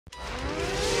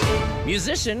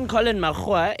Musician Collen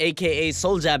Magoa, aka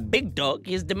Soldier Bigg Dogg,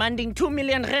 is demanding 2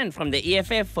 million rand from the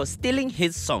EFF for stealing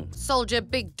his song. Soldier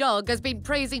Bigg Dogg has been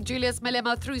praising Julius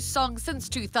Malema through song since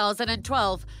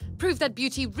 2012. Proof that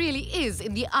beauty really is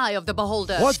in the eye of the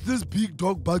beholder. What's this big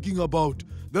dog barking about?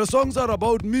 The songs are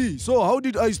about me, so how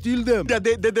did I steal them?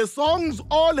 The songs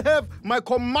all have my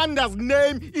commander's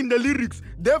name in the lyrics.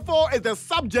 Therefore, as the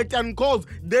subject and cause,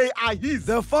 they are his.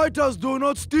 The fighters do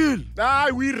not steal.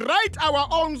 We write our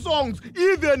own songs.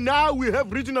 Even now, we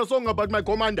have written a song about my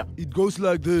commander. It goes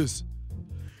like this.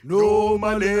 No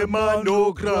Malema,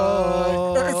 no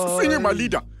cry. Sing it, my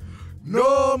leader.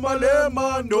 No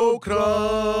Malema, no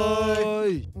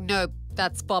cry. No,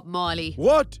 that's Bob Marley.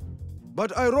 What?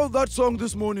 But I wrote that song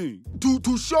this morning.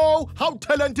 To show how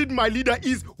talented my leader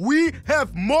is, we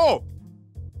have more.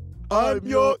 I'm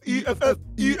your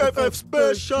EFF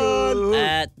special.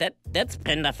 That's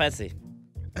Brenda Fassie.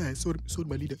 Sorry,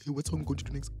 my leader. What song going to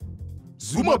do next?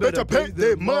 Zuma better pay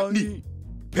the money.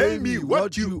 Pay me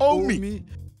what you owe me.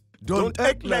 Don't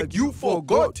act like you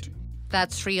forgot.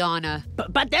 That's Rihanna.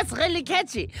 But that's really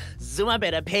catchy. Zuma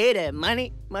better pay the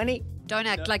money. Don't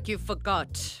act like you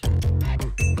forgot.